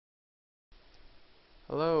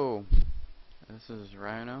Hello, this is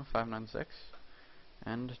Rhino596,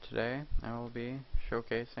 and today I will be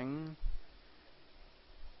showcasing,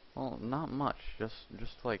 well, not much, just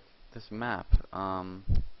like this map,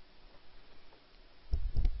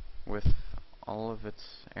 with all of its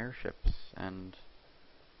airships, and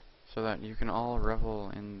so that you can all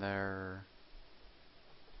revel in their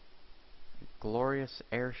glorious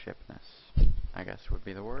airshipness, I guess would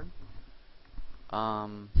be the word.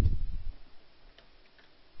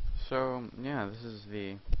 So, yeah, this is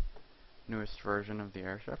the newest version of the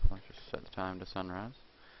airship. Let's just set the time to sunrise.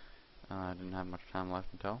 I didn't have much time left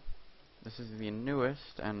until. This is the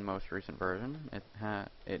newest and most recent version.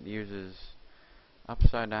 It uses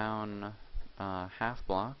upside down half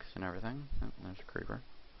blocks and everything. Oh, there's a creeper.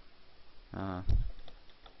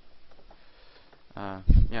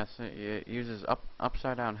 Yes, it uses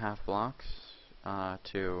upside down half blocks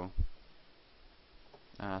to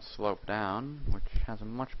slope down, which has a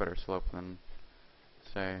much better slope than,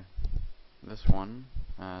 say, this one,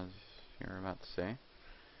 as you're about to see.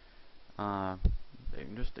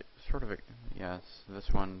 Yes,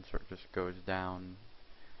 this one sort of just goes down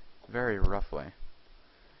very roughly.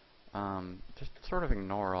 Just sort of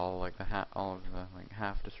ignore all of the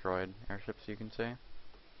half destroyed airships you can see.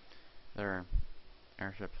 They're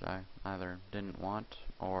airships I either didn't want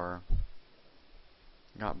or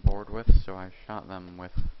got bored with, so I shot them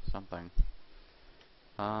with something.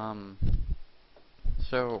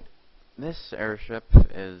 So this airship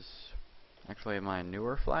is actually my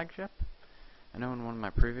newer flagship. I know in one of my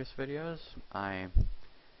previous videos I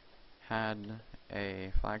had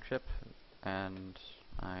a flagship, and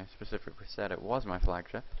I specifically said it was my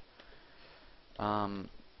flagship.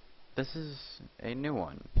 This is a new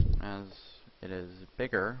one, as it is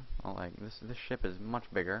bigger. This ship is much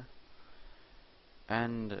bigger,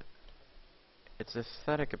 and its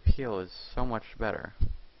aesthetic appeal is so much better.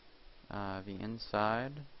 The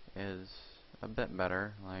inside is a bit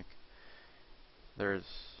better. Like there's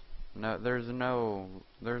no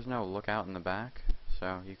lookout in the back,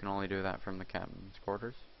 so you can only do that from the captain's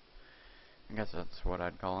quarters. I guess that's what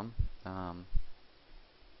I'd call them.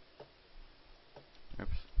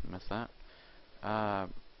 Oops, missed that.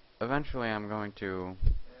 Eventually, I'm going to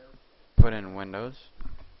put in windows.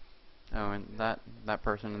 Oh, and that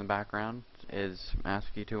person in the background is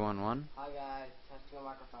ASCII211. Hi guys, testing a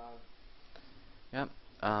microphone. Yep.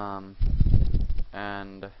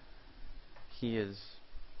 And he is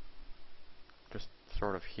just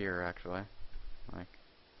sort of here, actually. Like,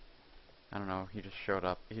 I don't know. He just showed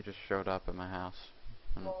up. He just showed up at my house.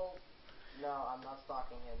 Well, no, I'm not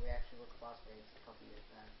stalking him. We actually were classmates a couple years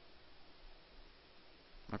back.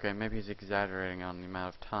 Okay, maybe he's exaggerating on the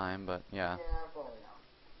amount of time, but yeah. Yeah, probably not.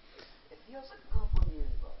 It feels like a couple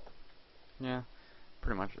years ago. Yeah,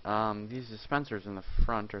 pretty much. These dispensers in the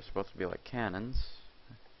front are supposed to be like cannons.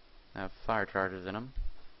 They have fire charges in them.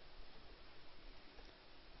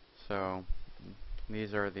 So,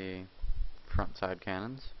 these are the front side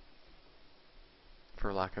cannons,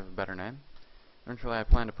 for lack of a better name. Eventually I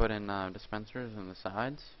plan to put in dispensers in the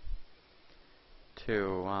sides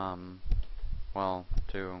to,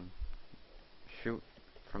 to shoot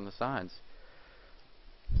from the sides.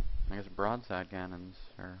 I guess broadside cannons,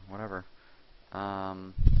 or whatever.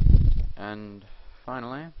 And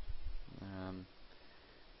finally,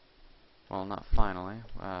 well, not finally,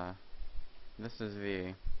 this is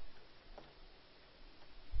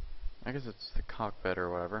I guess it's the cockpit or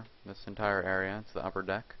whatever. This entire area, it's the upper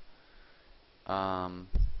deck.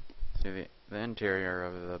 See, the interior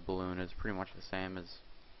of the balloon is pretty much the same as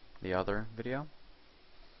the other video.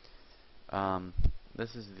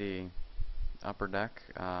 This is the upper deck.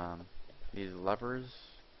 These levers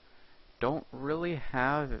don't really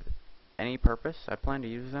have any purpose. I plan to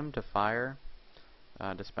use them to fire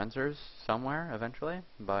dispensers somewhere eventually,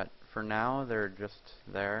 but for now they're just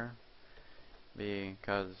there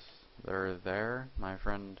because they're there. My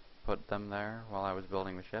friend put them there while I was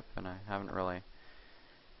building the ship, and I haven't really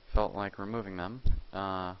felt like removing them.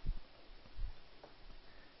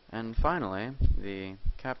 And finally, the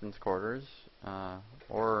captain's quarters,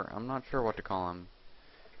 or I'm not sure what to call them.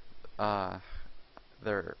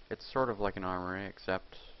 It's sort of like an armory,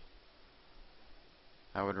 except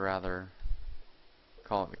I would rather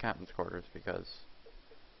call it the captain's quarters because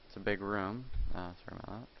it's a big room. Sorry about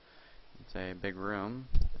that. It's a big room,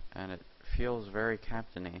 and it feels very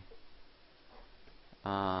captain-y.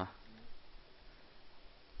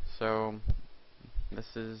 So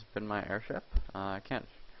this has been my airship.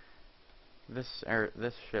 This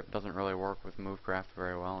ship doesn't really work with Movecraft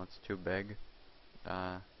very well. It's too big.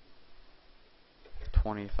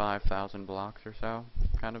 25,000 blocks or so,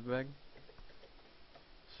 kind of big.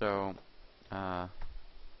 So, uh,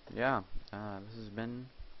 yeah, this has been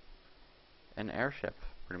an airship,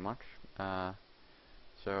 pretty much.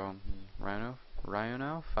 So,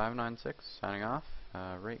 Rhino596 signing off.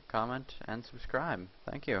 Rate, comment, and subscribe.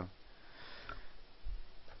 Thank you.